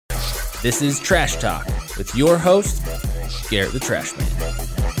This is Trash Talk with your host, Garrett the Trash Man.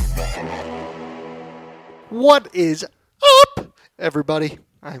 What is up, everybody?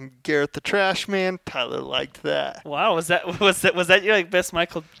 I'm Garrett the Trash Man. Tyler liked that. Wow, was that your best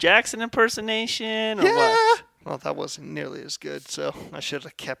Michael Jackson impersonation or Yeah. what? Well, that wasn't nearly as good, so I should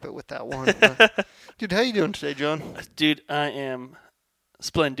have kept it with that one. Dude, how you doing today, John? Dude, I am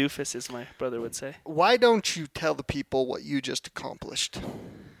splendoofus, as my brother would say. Why don't you tell the people what you just accomplished?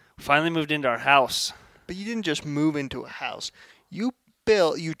 Finally moved into our house. But you didn't just move into a house. You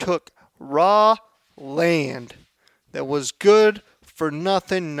took raw land that was good for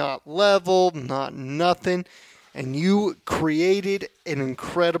nothing, not leveled, not nothing, and you created an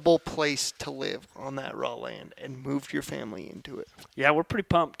incredible place to live on that raw land and moved your family into it. Yeah, we're pretty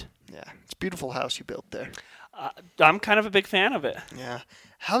pumped. Yeah, it's a beautiful house you built there. I'm kind of a big fan of it. Yeah.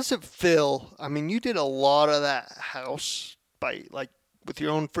 How's it feel? I mean, you did a lot of that house with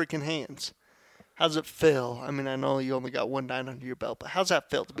your own freaking hands. How's it feel? I mean, I know you only got one night under your belt, but how's that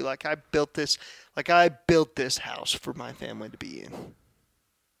feel to be like, I built this house for my family to be in?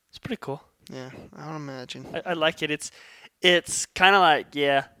 It's pretty cool. Yeah, I don't imagine. I like it. It's kind of like,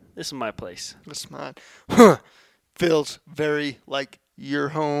 yeah, this is my place. This is mine. Feels very like your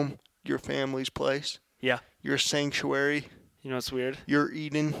home, your family's place, Yeah. your sanctuary, You know what's weird? your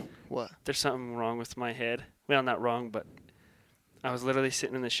Eden. What? There's something wrong with my head. Well, not wrong, but I was literally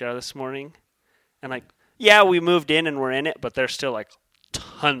sitting in the shower this morning, and yeah, we moved in and we're in it, but there's still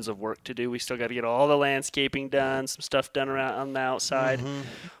tons of work to do. We still got to get all the landscaping done, some stuff done around on the outside,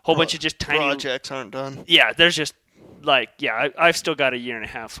 whole bunch of just tiny projects aren't done. Yeah, there's just I've still got a year and a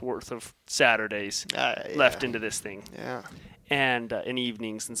half's worth of Saturdays left into this thing. Yeah. And in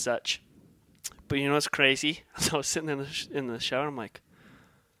evenings and such. But you know what's crazy? So I was sitting in the shower. I'm like,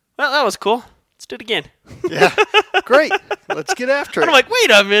 well, that was cool. Let's do it again. Yeah. Great. Let's get after it. And I'm like,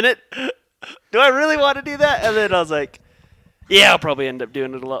 wait a minute. Do I really want to do that? And then I was like, yeah, I'll probably end up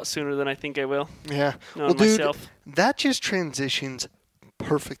doing it a lot sooner than I think I will. Yeah. Knowing myself. That just transitions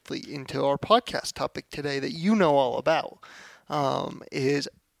perfectly into our podcast topic today that you know all about. Is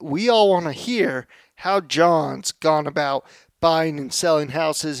we all want to hear how John's gone about buying and selling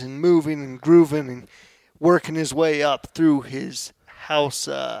houses and moving and grooving and working his way up through his house.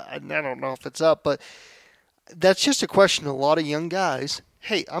 I don't know if it's up, but that's just a question a lot of young guys.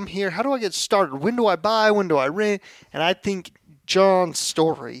 Hey, I'm here. How do I get started? When do I buy? When do I rent? And I think John's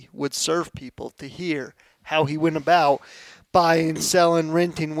story would serve people to hear how he went about buying, selling,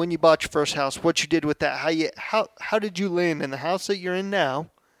 renting, when you bought your first house, what you did with that, how did you land in the house that you're in now,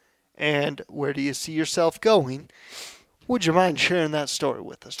 and where do you see yourself going? Would you mind sharing that story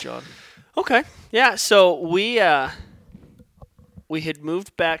with us, John? Okay. Yeah, so we had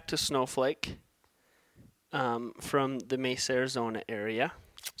moved back to Snowflake from the Mesa, Arizona area.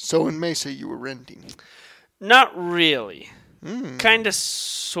 So in Mesa you were renting? Not really. Kind of.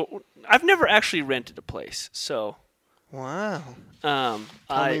 I've never actually rented a place, so. Wow. Tell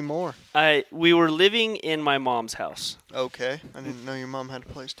me more. We were living in my mom's house. Okay. I didn't know your mom had a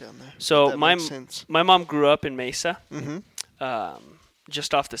place down there. So that makes sense. my mom grew up in Mesa,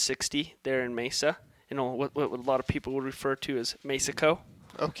 just off the 60 there in Mesa. You know what a lot of people would refer to as Mexico.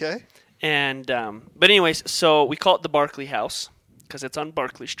 Okay. And but anyways, so we call it the Barkley House because it's on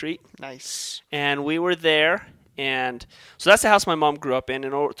Barkley Street. Nice. And we were there, and so that's the house my mom grew up in.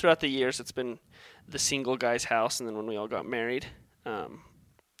 And throughout the years, it's been the single guy's house, and then when we all got married, a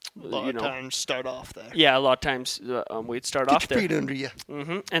lot of times start off there. Yeah, a lot of times we'd start off there. Get your feet under you.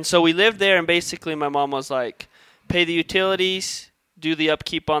 Mm-hmm. And so we lived there, and basically my mom was like, pay the utilities, do the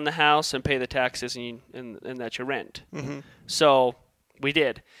upkeep on the house, and pay the taxes, and that's your rent. Mm-hmm. So we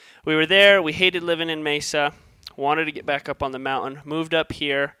did. We were there. We hated living in Mesa, wanted to get back up on the mountain, moved up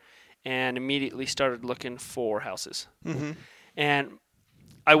here, and immediately started looking for houses. Mm-hmm. And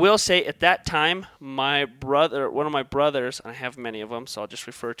I will say at that time, one of my brothers, I have many of them, so I'll just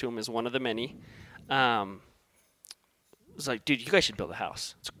refer to him as one of the many, was like, dude, you guys should build a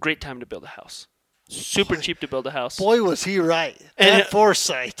house. It's a great time to build a house. Super cheap to build a house. Boy, was he right. And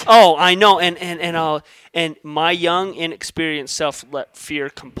foresight. Oh, I know. And my young, inexperienced self let fear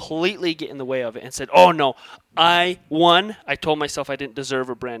completely get in the way of it and said, oh, no. I told myself I didn't deserve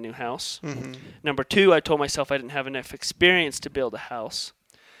a brand new house. Mm-hmm. Number two, I told myself I didn't have enough experience to build a house.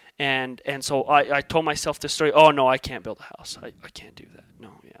 And so I told myself this story, oh, no, I can't build a house. I can't do that. No,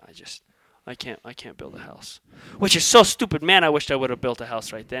 yeah, I can't build a house. Which is so stupid. Man, I wished I would have built a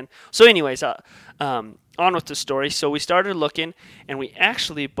house right then. So anyways, on with the story. So we started looking, and we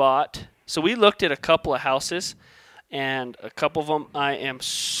actually bought, so we looked at a couple of houses, and a couple of them, I am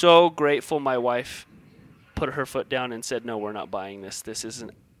so grateful my wife put her foot down and said, no, we're not buying this. This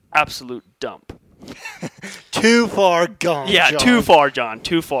isn't absolute dump. Too far gone. Yeah, John. too far, John.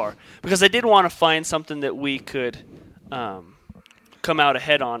 Too far. Because I did want to find something that we could come out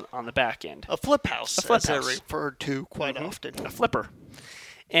ahead on the back end. A flip house, A flip as they're house. referred to quite often. A flipper.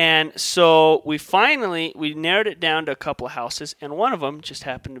 And so we narrowed it down to a couple of houses, and one of them just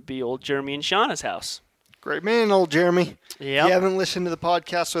happened to be old Jeremy and Shauna's house. Great man, old Jeremy. Yep. If you haven't listened to the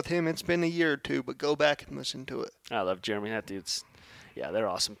podcast with him, it's been a year or two, but go back and listen to it. I love Jeremy. That dude's, they're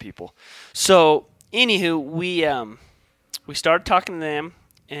awesome people. So, anywho, we started talking to them,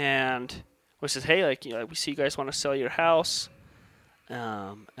 and we said, hey, we see you guys want to sell your house.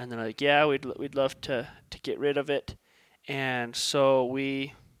 And they're like, yeah, we'd love to get rid of it. And so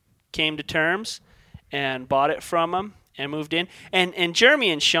we came to terms and bought it from them and moved in. And Jeremy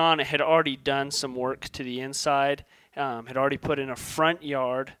and Shauna had already done some work to the inside, had already put in a front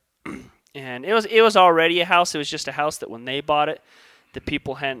yard. And it was already a house. It was just a house that when they bought it, the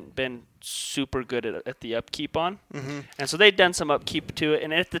people hadn't been super good at the upkeep on. Mm-hmm. And so they'd done some upkeep to it.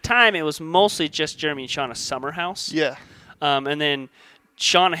 And at the time, it was mostly just Jeremy and Shauna's summer house. Yeah. And then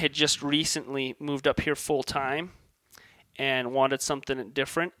Shauna had just recently moved up here full time and wanted something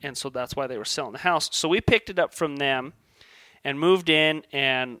different. And so that's why they were selling the house. So we picked it up from them and moved in,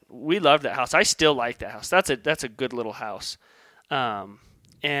 and we loved that house. I still like that house. That's a good little house.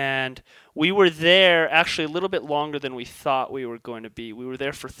 And we were there actually a little bit longer than we thought we were going to be. We were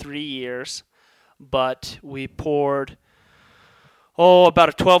there for 3 years, but we poured about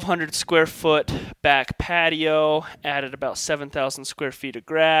a 1,200 square foot back patio, added about 7,000 square feet of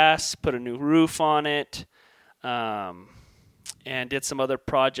grass, put a new roof on it, and did some other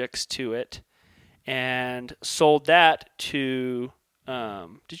projects to it, and sold that to.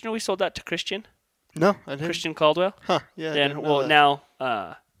 Did you know we sold that to Christian? No, I didn't. Christian Caldwell. Huh? Yeah. And now.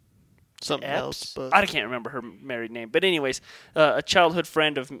 Something Epps? else, but I can't remember her married name. But anyways, a childhood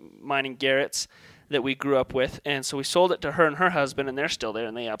friend of mine and Garrett's that we grew up with. And so we sold it to her and her husband, and they're still there,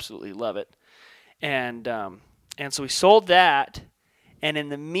 and they absolutely love it. And so we sold that. And in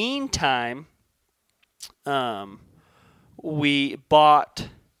the meantime, we bought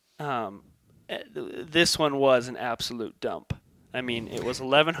this one was an absolute dump. I mean, it was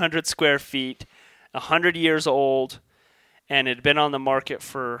 1,100 square feet, 100 years old, and it had been on the market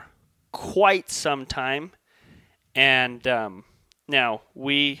for quite some time. And now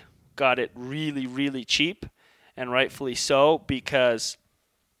we got it really, really cheap, and rightfully so, because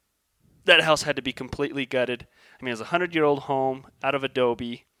that house had to be completely gutted. I mean, it was a 100-year-old home out of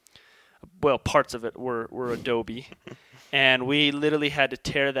adobe. Well, parts of it were adobe. And we literally had to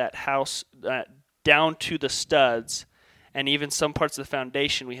tear that house down to the studs, and even some parts of the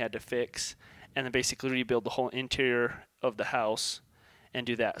foundation we had to fix, and then basically rebuild the whole interior of the house and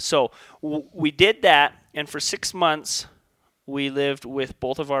do that. So we did that, and for 6 months, we lived with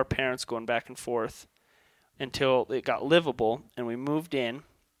both of our parents going back and forth until it got livable, and we moved in.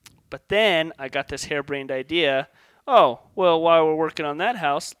 But then I got this harebrained idea, while we're working on that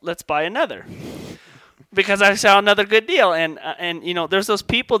house, let's buy another. Because I saw another good deal. And there's those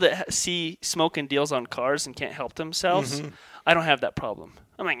people that see smoking deals on cars and can't help themselves. Mm-hmm. I don't have that problem.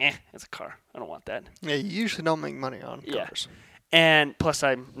 I'm like, it's a car. I don't want that. Yeah, you usually don't make money on cars. And plus,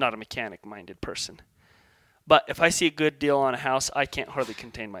 I'm not a mechanic-minded person. But if I see a good deal on a house, I can't hardly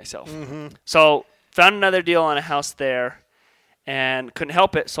contain myself. Mm-hmm. So found another deal on a house there and couldn't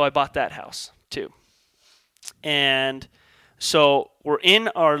help it, so I bought that house too. And so we're in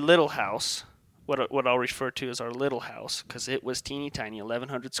our little house, what I'll refer to as our little house, because it was teeny tiny,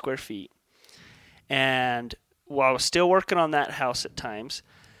 1,100 square feet. And while I was still working on that house at times,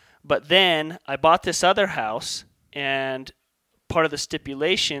 but then I bought this other house, and part of the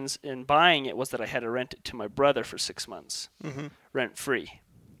stipulations in buying it was that I had to rent it to my brother for 6 months, mm-hmm. rent-free.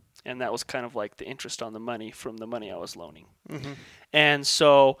 And that was kind of like the interest on the money from the money I was loaning. Mm-hmm. And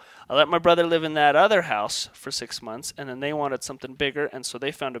so I let my brother live in that other house for 6 months, and then they wanted something bigger, and so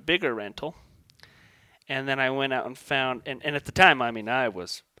they found a bigger rental. And then I went out and found, and at the time, I mean, I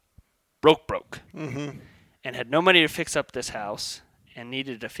was broke, mm-hmm. and had no money to fix up this house, and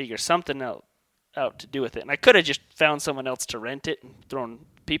needed to figure something out to do with it. And I could have just found someone else to rent it and thrown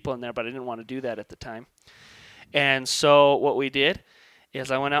people in there, but I didn't want to do that at the time. And so what we did is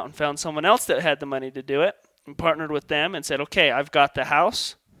I went out and found someone else that had the money to do it and partnered with them and said, okay, I've got the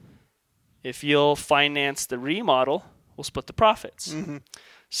house. If you'll finance the remodel, we'll split the profits. Mm-hmm.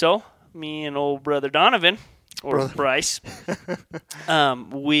 So me and old brother Donovan, or Bryce,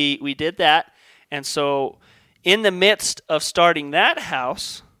 we did that. And so in the midst of starting that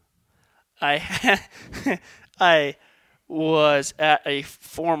house, I was at a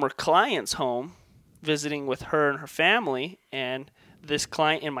former client's home visiting with her and her family, and this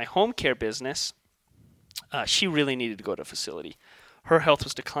client in my home care business, she really needed to go to a facility. Her health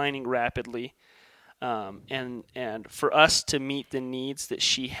was declining rapidly. And for us to meet the needs that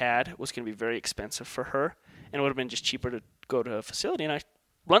she had was going to be very expensive for her. And it would have been just cheaper to go to a facility. And I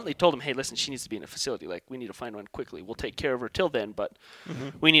bluntly told him, hey, listen, she needs to be in a facility. Like, we need to find one quickly. We'll take care of her till then, but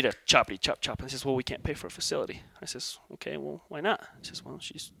we need a choppity chop. And he says, well, we can't pay for a facility. I says, okay, well, why not? He says, well,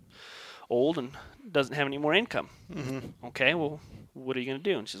 she's old and doesn't have any more income. Okay, well, what are you going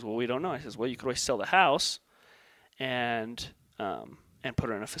to do? And she says, well, we don't know. I says, well, you could always sell the house and put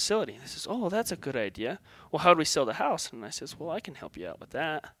her in a facility. And he says, oh, well, that's a good idea. Well, how do we sell the house? And I says, well, I can help you out with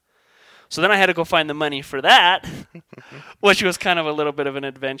that. So then I had to go find the money for that, which was kind of a little bit of an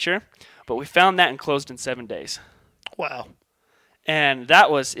adventure. But we found that and closed in 7 days. Wow. And that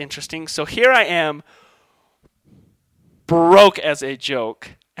was interesting. So here I am, broke as a joke,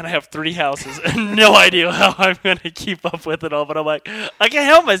 and I have 3 houses and no idea how I'm going to keep up with it all. But I'm like, I can't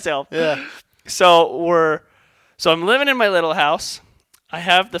help myself. Yeah. So I'm living in my little house. I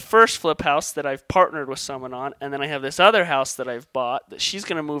have the first flip house that I've partnered with someone on, and then I have this other house that I've bought that she's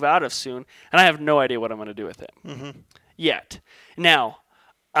going to move out of soon, and I have no idea what I'm going to do with it yet. Now,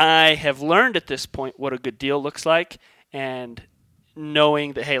 I have learned at this point what a good deal looks like, and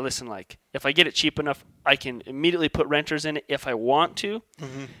knowing that, hey, listen, like, if I get it cheap enough, I can immediately put renters in it if I want to,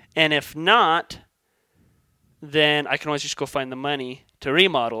 and if not, then I can always just go find the money to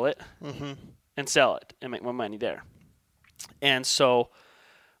remodel it and sell it and make my money there. And so,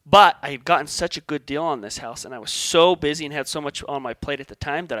 but I had gotten such a good deal on this house, and I was so busy and had so much on my plate at the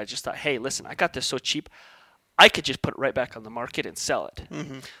time that I just thought, hey, listen, I got this so cheap, I could just put it right back on the market and sell it.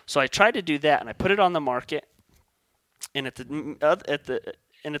 So I tried to do that, and I put it on the market. And at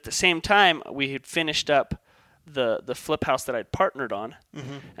the same time, we had finished up the flip house that I'd partnered on,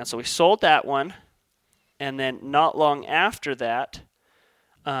 and so we sold that one. And then not long after that,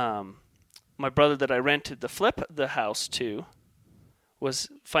 my brother that I rented the house to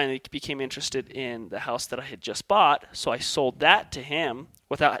finally became interested in the house that I had just bought. So I sold that to him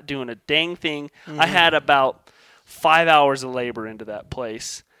without doing a dang thing. I had about 5 hours of labor into that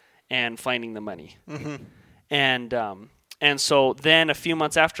place and finding the money. And so then a few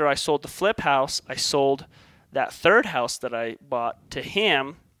months after I sold the flip house, I sold that third house that I bought to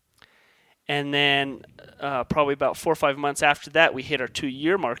him. And then probably about 4 or 5 months after that, we hit our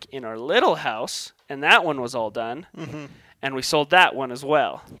 2-year mark in our little house, and that one was all done. And we sold that one as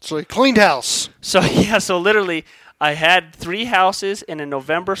well. So you cleaned house. So literally I had 3 houses, and in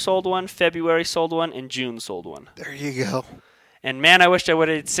November sold one, February sold one, and June sold one. There you go. And man, I wished I would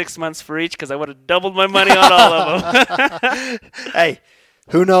have had 6 months for each, because I would have doubled my money on all of them. Hey,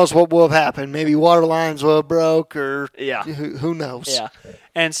 who knows what will have happened? Maybe water lines will have broke, or yeah, who knows? Yeah,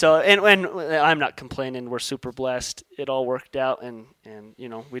 and so and I'm not complaining. We're super blessed. It all worked out, and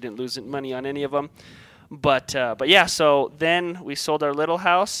we didn't lose money on any of them. But yeah, so then we sold our little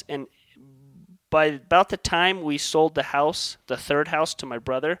house, and by about the time we sold the house, the third house to my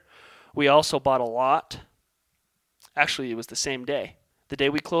brother, we also bought a lot. Actually, it was the same day. The day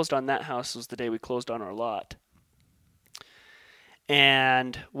we closed on that house was the day we closed on our lot.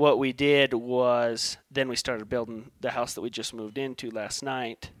 And what we did was then we started building the house that we just moved into last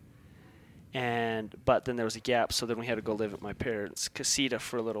night. But then there was a gap, so then we had to go live at my parents' casita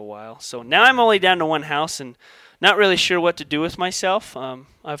for a little while. So now I'm only down to one house and not really sure what to do with myself.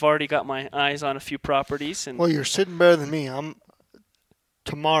 I've already got my eyes on a few properties. And well, you're sitting better than me. I'm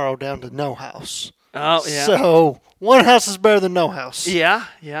tomorrow down to no house. Oh, yeah. So one house is better than no house. Yeah.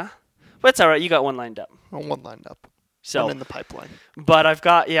 But it's all right. You got one lined up. One lined up. So, one in the pipeline. But I've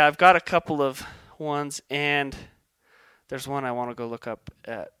got a couple of ones, and there's one I want to go look up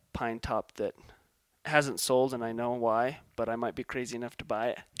at Pine Top that hasn't sold, and I know why, but I might be crazy enough to buy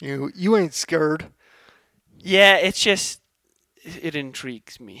it. You ain't scared. Yeah, it's just, it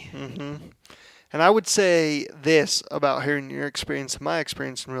intrigues me. And I would say this about hearing your experience and my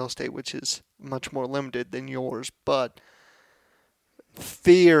experience in real estate, which is much more limited than yours, but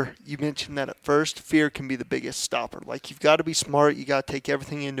fear, you mentioned that at first, fear can be the biggest stopper. Like, you've got to be smart, you got to take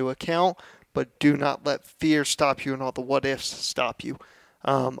everything into account, but do not let fear stop you and all the what ifs stop you.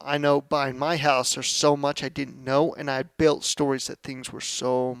 I know buying my house, there's so much I didn't know, and I built stories that things were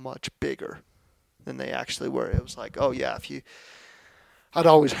so much bigger than they actually were. It was like, oh yeah, I'd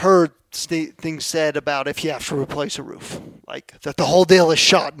always heard things said about if you have to replace a roof, like that the whole deal is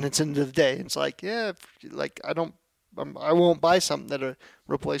shot and it's end of the day. And it's like, yeah, I won't buy something that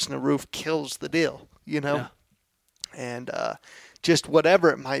replacing a roof kills the deal, Yeah. And just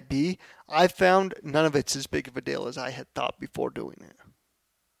whatever it might be, I found none of it's as big of a deal as I had thought before doing it.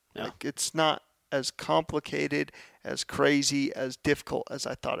 Yeah. Like, it's not as complicated, as crazy, as difficult as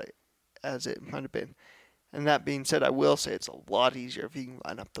I thought it might have been. And that being said, I will say it's a lot easier if you can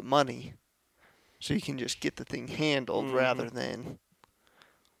line up the money so you can just get the thing handled rather than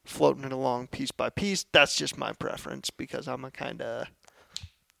floating it along piece by piece. That's just my preference because I'm a kind of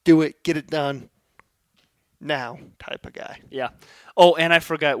do it, get it done now type of guy. Yeah. Oh, and I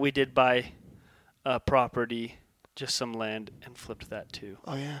forgot we did buy a property, just some land, and flipped that too.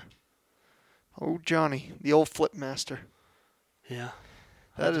 Oh, yeah. Oh, Johnny, the old flip master. Yeah.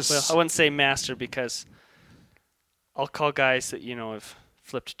 That is. Well, I wouldn't say master because I'll call guys that, have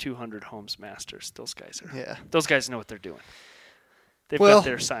flipped 200 homes masters. Those guys know what they're doing. They've got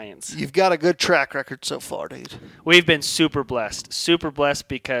their science. You've got a good track record so far, dude. We've been super blessed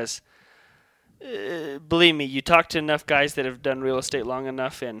because, believe me, you talk to enough guys that have done real estate long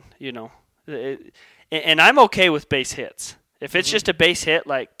enough, and and I'm okay with base hits. If it's just a base hit,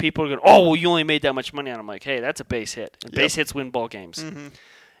 like people are going, oh, well, you only made that much money on. I'm like, hey, that's a base hit. And base hits win ball games,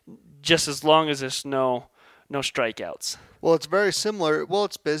 just as long as there's no strikeouts. Well, it's very similar. Well,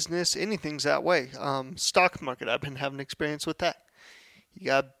 it's business. Anything's that way. Stock market, I've been having experience with that. You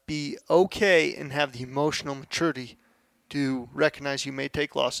got to be okay and have the emotional maturity to recognize you may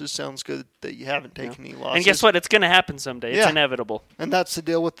take losses. Sounds good that you haven't taken any losses. And guess what? It's going to happen someday. It's inevitable. And that's the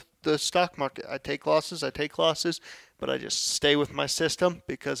deal with the stock market. I take losses, but I just stay with my system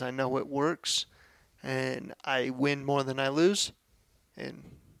because I know it works. And I win more than I lose. And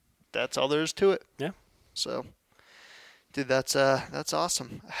that's all there is to it. Yeah. So, dude, that's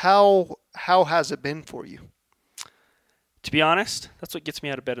awesome. How has it been for you? To be honest, that's what gets me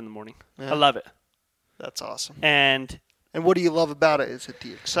out of bed in the morning. Yeah. I love it. That's awesome. And what do you love about it? Is it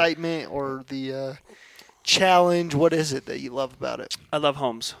the excitement or the challenge? What is it that you love about it? I love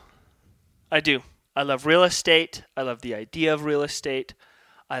homes. I do. I love real estate. I love the idea of real estate.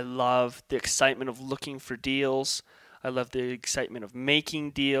 I love the excitement of looking for deals. I love the excitement of making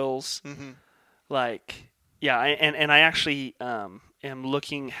deals. Mm-hmm. And I actually am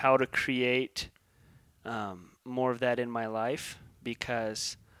looking how to create more of that in my life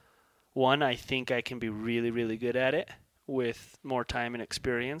because, one, I think I can be really, really good at it with more time and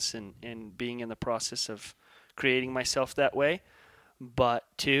experience and being in the process of creating myself that way. But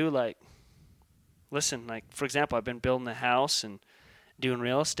two, for example, I've been building a house and doing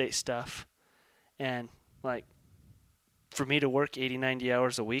real estate stuff. And, for me to work 80, 90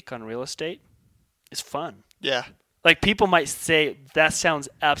 hours a week on real estate is fun. Yeah. People might say, that sounds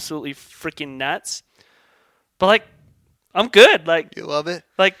absolutely freaking nuts. But, I'm good. You love it?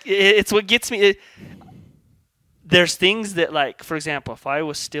 It's what gets me. There's things that, for example, if I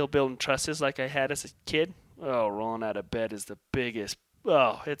was still building trusses like I had as a kid, rolling out of bed is the biggest.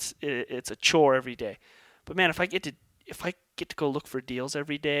 It's a chore every day. But man, if I get to go look for deals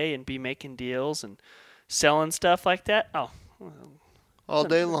every day and be making deals and selling stuff like that, all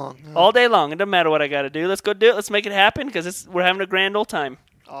day long. Yeah. All day long. It doesn't matter what I got to do. Let's go do it. Let's make it happen because we're having a grand old time.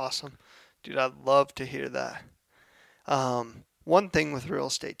 Awesome, dude. I'd love to hear that. One thing with real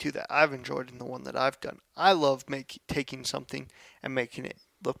estate too that I've enjoyed in the one that I've done, I love taking something and making it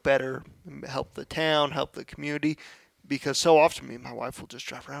look better, help the town, help the community. Because so often me and my wife will just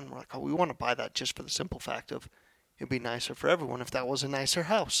drive around and we're like, we want to buy that just for the simple fact of it'd be nicer for everyone if that was a nicer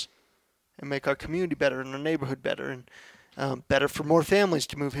house and make our community better and our neighborhood better and better for more families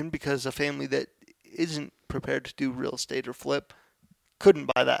to move in because a family that isn't prepared to do real estate or flip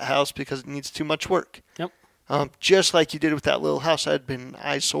couldn't buy that house because it needs too much work. Yep. Just like you did with that little house, I'd been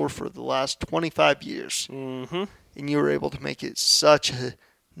eyesore for the last 25 years. Mm-hmm. And you were able to make it such a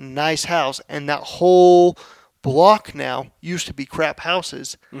nice house. And that whole block now used to be crap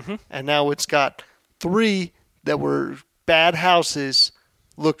houses. Mm-hmm. And now it's got 3 that were bad houses,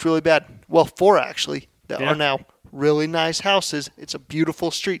 looked really bad. Well, 4 actually, that are now really nice houses. It's a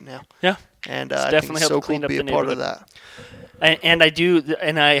beautiful street now. Yeah. And I think it's so cool to be a part of that. And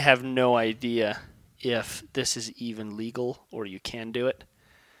I have no idea if this is even legal or you can do it.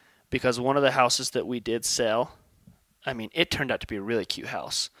 Because one of the houses that we did sell, it turned out to be a really cute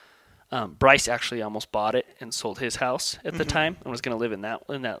house. Bryce actually almost bought it and sold his house at the time and was going to live in that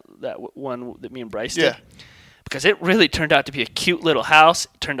one that me and Bryce did. Because it really turned out to be a cute little house.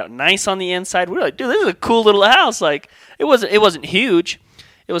 It turned out nice on the inside. We were like, dude, this is a cool little house. It wasn't huge.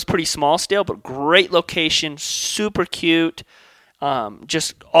 It was pretty small still, but great location, super cute.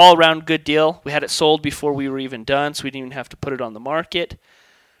 Just all around good deal. We had it sold before we were even done, so we didn't even have to put it on the market.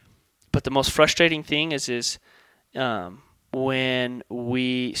 But the most frustrating thing is when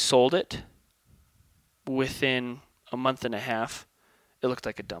we sold it, within a month and a half, it looked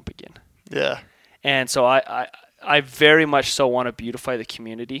like a dump again. Yeah. And so I very much so want to beautify the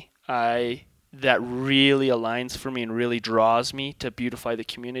community. I that really aligns for me and really draws me to beautify the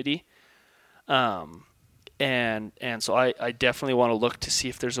community. And so I definitely want to look to see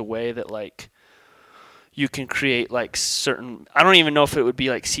if there's a way that like you can create like certain, I don't even know if it would be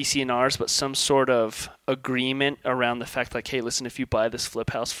like CC&Rs, but some sort of agreement around the fact like, hey, listen, if you buy this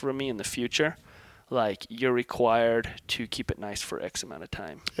flip house from me in the future, like you're required to keep it nice for X amount of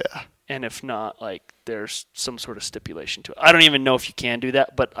time. Yeah. And if not, like there's some sort of stipulation to it. I don't even know if you can do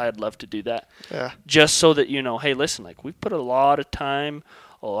that, but I'd love to do that. Yeah. Just so that you know, hey, listen, like we've put a lot of time,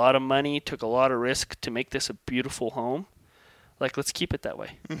 a lot of money, took a lot of risk to make this a beautiful home. Like let's keep it that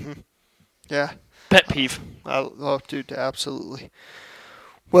way. Mm-hmm. Yeah. Pet peeve. Oh, dude, absolutely.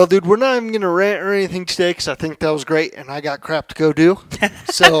 Well, dude, we're not even going to rant or anything today because I think that was great and I got crap to go do.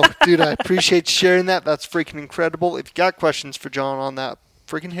 So, dude, I appreciate you sharing that. That's freaking incredible. If you got questions for John on that,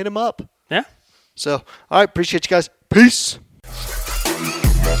 freaking hit him up. Yeah. So, all right, appreciate you guys. Peace.